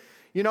thing,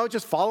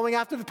 just following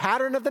after the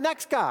pattern of the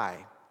next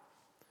guy.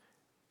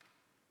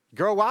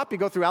 Grow up, you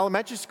go through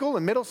elementary school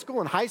and middle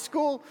school and high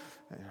school,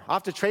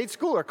 off to trade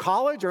school or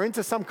college or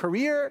into some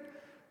career,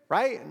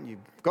 right? And you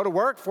go to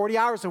work 40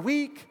 hours a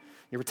week.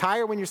 You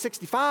retire when you're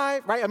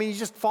 65, right? I mean, you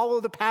just follow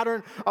the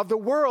pattern of the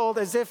world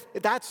as if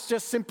that's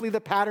just simply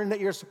the pattern that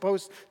you're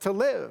supposed to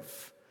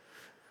live.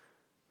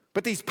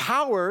 But these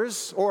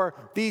powers or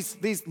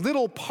these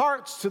little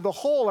parts to the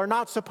whole are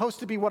not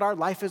supposed to be what our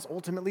life is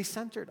ultimately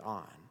centered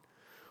on.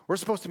 We're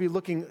supposed to be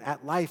looking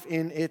at life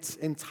in its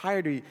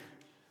entirety,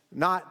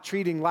 not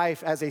treating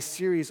life as a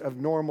series of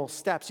normal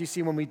steps. You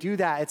see, when we do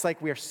that, it's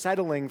like we are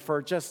settling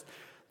for just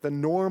the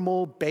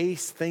normal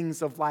base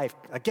things of life.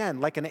 Again,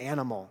 like an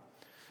animal.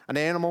 An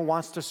animal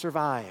wants to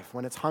survive.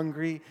 When it's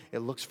hungry, it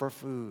looks for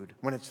food.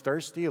 When it's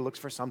thirsty, it looks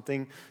for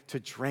something to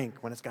drink.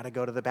 When it's got to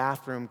go to the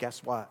bathroom,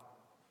 guess what?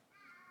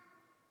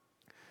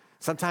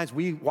 Sometimes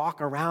we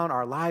walk around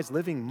our lives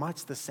living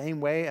much the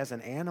same way as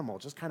an animal,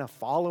 just kind of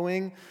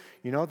following,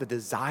 the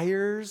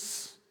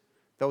desires,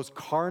 those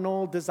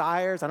carnal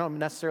desires. I don't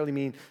necessarily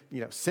mean,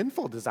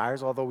 sinful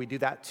desires, although we do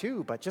that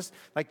too, but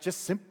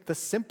the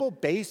simple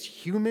base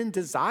human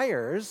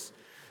desires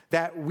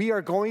that we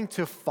are going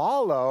to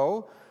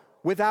follow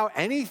without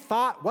any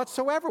thought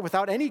whatsoever,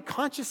 without any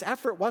conscious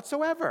effort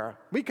whatsoever.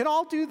 We can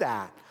all do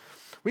that.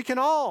 We can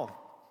all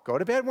go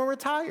to bed when we're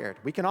tired.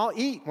 We can all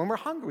eat when we're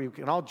hungry. We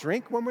can all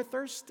drink when we're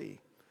thirsty.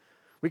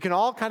 We can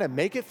all kind of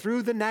make it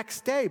through the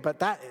next day.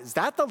 But is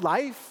that the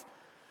life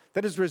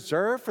that is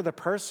reserved for the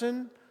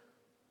person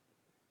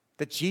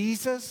that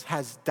Jesus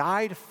has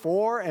died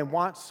for and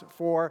wants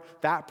for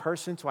that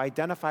person to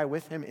identify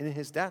with him in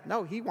his death?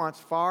 No, he wants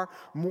far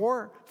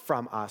more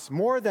from us,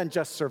 more than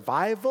just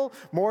survival,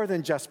 more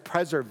than just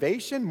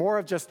preservation, more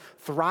of just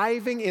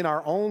thriving in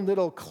our own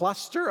little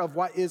cluster of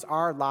what is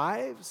our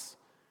lives.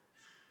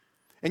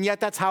 And yet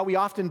that's how we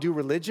often do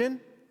religion,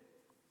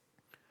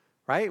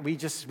 right? We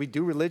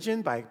do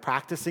religion by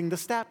practicing the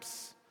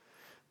steps.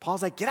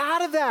 Paul's like, get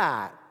out of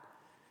that.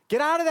 Get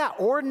out of that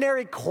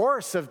ordinary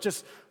course of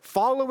just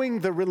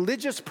following the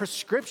religious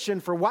prescription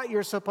for what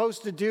you're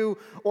supposed to do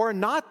or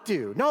not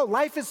do. No,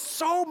 life is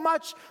so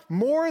much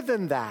more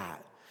than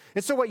that.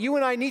 And so what you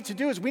and I need to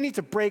do is we need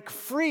to break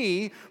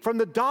free from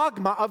the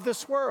dogma of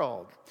this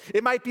world.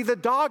 It might be the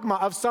dogma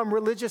of some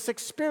religious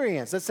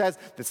experience that says,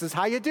 this is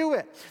how you do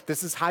it.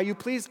 This is how you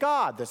please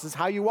God. This is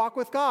how you walk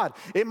with God.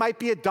 It might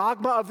be a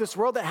dogma of this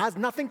world that has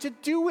nothing to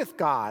do with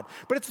God,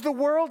 but it's the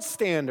world's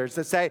standards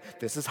that say,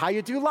 this is how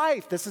you do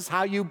life. This is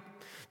how you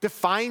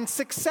define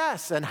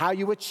success and how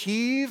you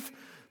achieve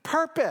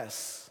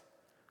purpose.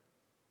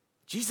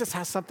 Jesus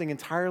has something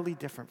entirely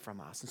different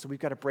from us, and so we've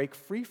got to break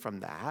free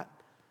from that.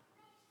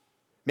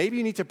 Maybe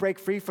you need to break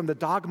free from the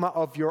dogma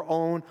of your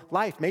own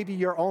life. Maybe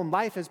your own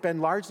life has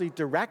been largely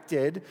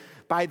directed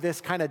by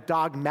this kind of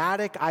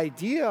dogmatic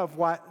idea of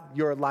what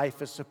your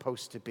life is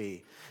supposed to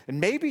be. And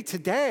maybe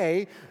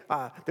today,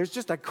 there's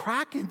just a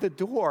crack in the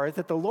door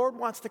that the Lord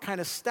wants to kind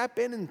of step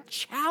in and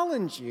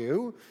challenge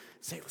you.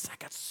 Say, listen,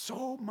 I got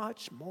so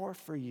much more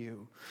for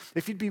you.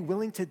 If you'd be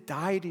willing to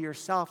die to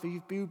yourself,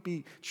 if you'd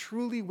be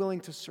truly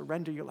willing to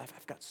surrender your life,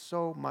 I've got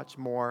so much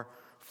more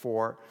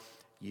for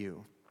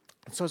you.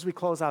 And so as we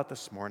close out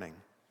this morning,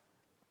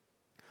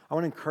 I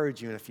want to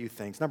encourage you in a few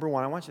things. Number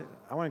one, I want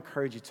to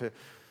encourage you to,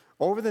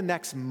 over the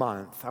next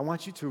month, I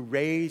want you to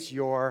raise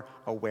your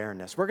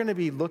awareness. We're going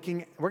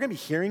to be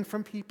hearing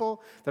from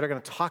people that are going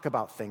to talk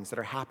about things that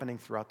are happening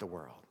throughout the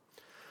world.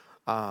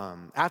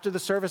 After the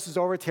service is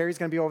over, Terry's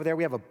going to be over there.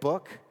 We have a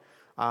book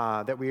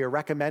that we are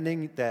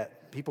recommending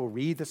that people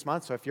read this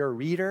month. So if you're a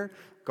reader,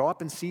 go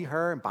up and see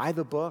her and buy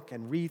the book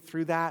and read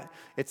through that.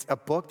 It's a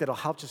book that'll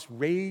help just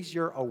raise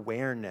your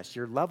awareness,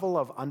 your level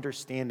of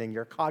understanding,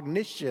 your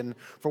cognition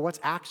for what's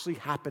actually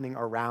happening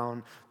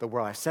around the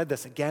world. I've said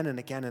this again and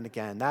again and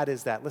again. That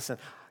is that, listen,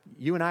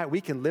 you and I,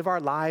 we can live our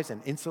lives and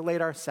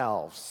insulate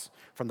ourselves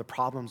from the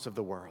problems of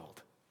the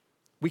world.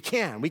 We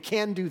can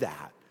do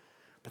that.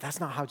 But that's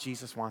not how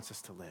Jesus wants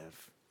us to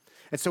live.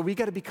 And so we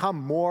got to become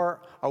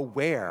more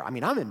aware. I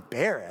mean, I'm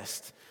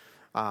embarrassed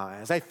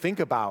as I think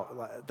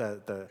about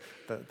the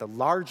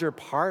larger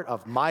part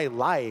of my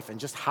life and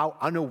just how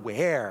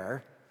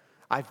unaware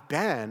I've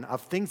been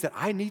of things that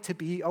I need to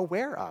be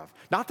aware of.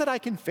 Not that I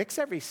can fix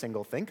every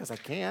single thing, because I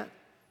can't.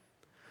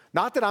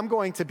 Not that I'm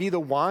going to be the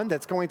one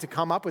that's going to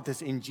come up with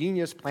this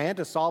ingenious plan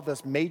to solve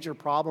this major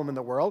problem in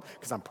the world,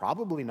 because I'm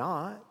probably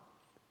not.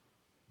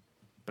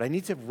 But but I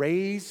need to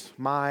raise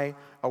my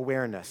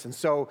awareness. And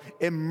so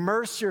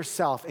immerse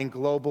yourself in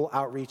Global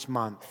Outreach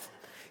Month.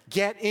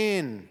 Get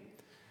in.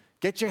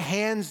 Get your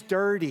hands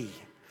dirty.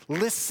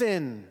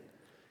 Listen.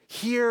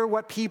 Hear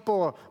what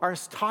people are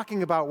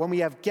talking about when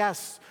we have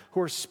guests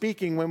who are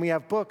speaking, when we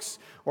have books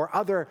or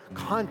other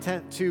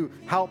content to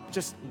help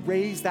just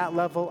raise that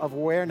level of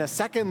awareness.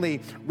 Secondly,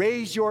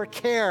 raise your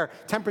care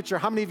temperature.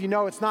 How many of you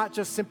know it's not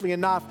just simply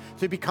enough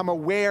to become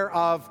aware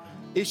of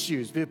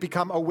issues, to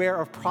become aware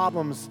of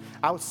problems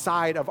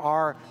outside of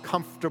our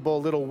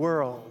comfortable little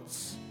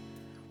worlds?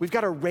 We've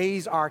got to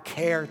raise our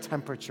care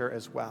temperature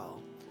as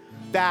well.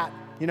 That,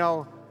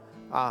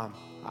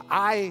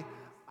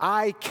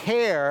 I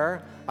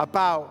care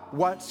about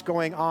what's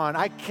going on.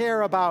 I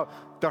care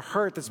about the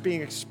hurt that's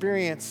being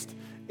experienced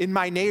in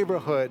my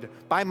neighborhood,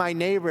 by my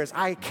neighbors.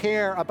 I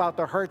care about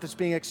the hurt that's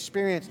being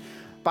experienced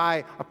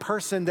by a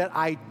person that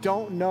I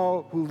don't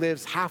know who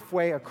lives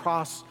halfway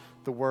across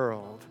the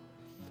world.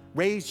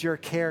 Raise your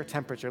care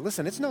temperature.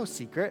 Listen, it's no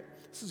secret.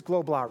 This is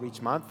Global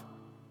Outreach Month.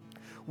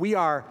 We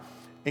are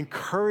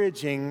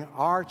encouraging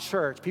our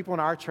church, people in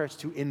our church,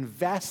 to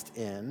invest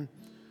in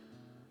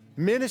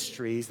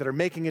ministries that are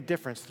making a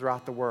difference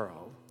throughout the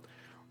world.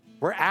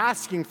 We're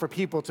asking for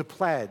people to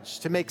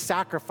pledge, to make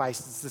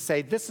sacrifices, to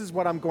say, this is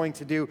what I'm going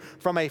to do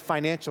from a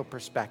financial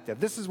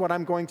perspective. This is what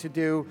I'm going to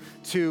do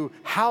to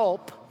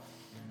help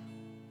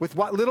with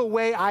what little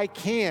way I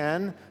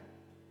can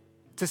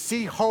to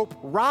see hope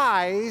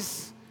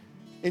rise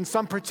in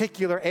some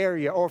particular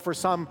area or for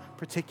some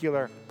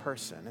particular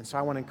person. And so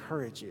I want to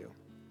encourage you.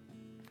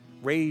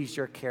 Raise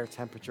your care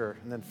temperature.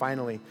 And then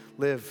finally,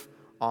 live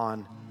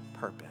on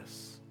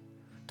purpose.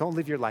 Don't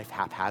live your life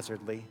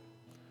haphazardly.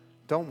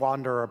 Don't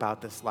wander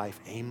about this life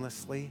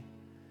aimlessly.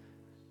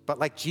 But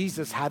like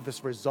Jesus had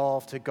this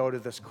resolve to go to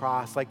this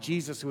cross, like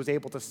Jesus who was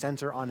able to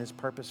center on his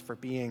purpose for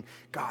being,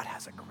 God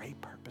has a great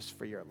purpose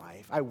for your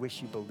life. I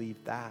wish you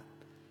believed that.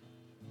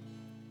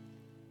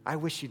 I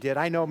wish you did.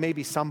 I know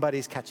maybe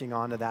somebody's catching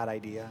on to that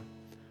idea.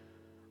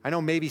 I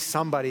know maybe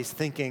somebody's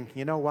thinking,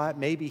 you know what,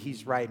 maybe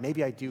he's right.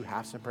 Maybe I do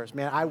have some purpose.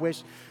 Man, I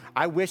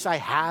wish I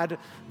had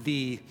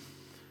the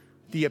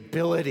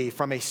ability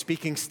from a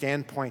speaking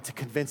standpoint to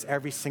convince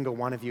every single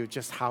one of you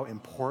just how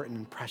important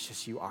and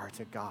precious you are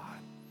to God.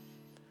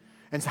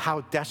 And how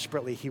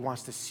desperately he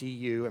wants to see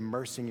you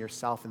immersing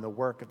yourself in the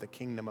work of the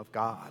kingdom of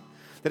God.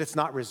 That it's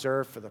not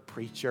reserved for the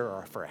preacher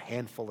or for a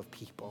handful of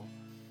people.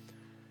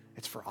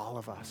 It's for all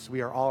of us.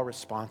 We are all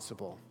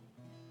responsible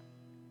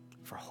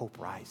for hope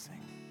rising.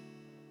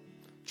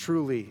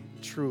 Truly,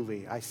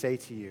 truly, I say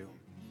to you,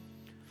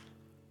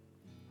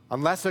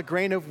 unless a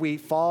grain of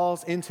wheat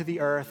falls into the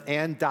earth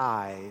and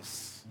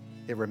dies,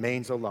 it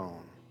remains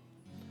alone.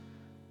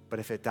 But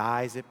if it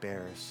dies, it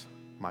bears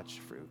much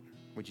fruit.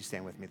 Would you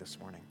stand with me this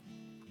morning?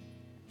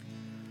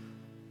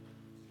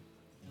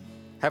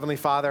 Heavenly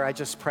Father, I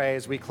just pray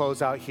as we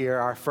close out here,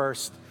 our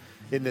first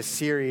in this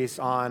series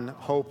on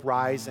hope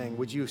rising,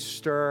 would you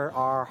stir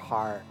our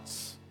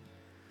hearts?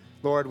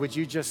 Lord, would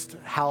you just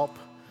help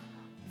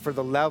for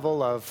the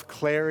level of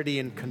clarity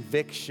and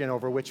conviction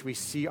over which we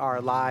see our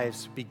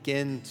lives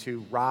begin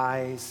to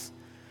rise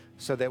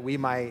so that we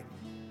might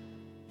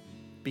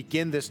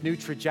begin this new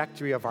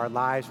trajectory of our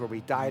lives where we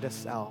die to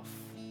self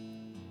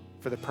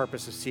for the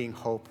purpose of seeing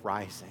hope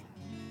rising.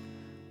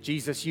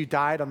 Jesus, you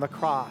died on the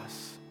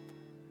cross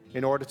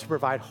in order to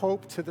provide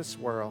hope to this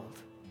world.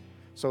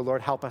 So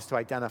Lord, help us to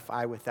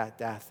identify with that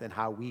death and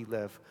how we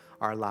live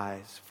our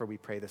lives, for we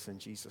pray this in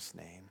Jesus'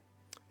 name.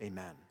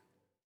 Amen.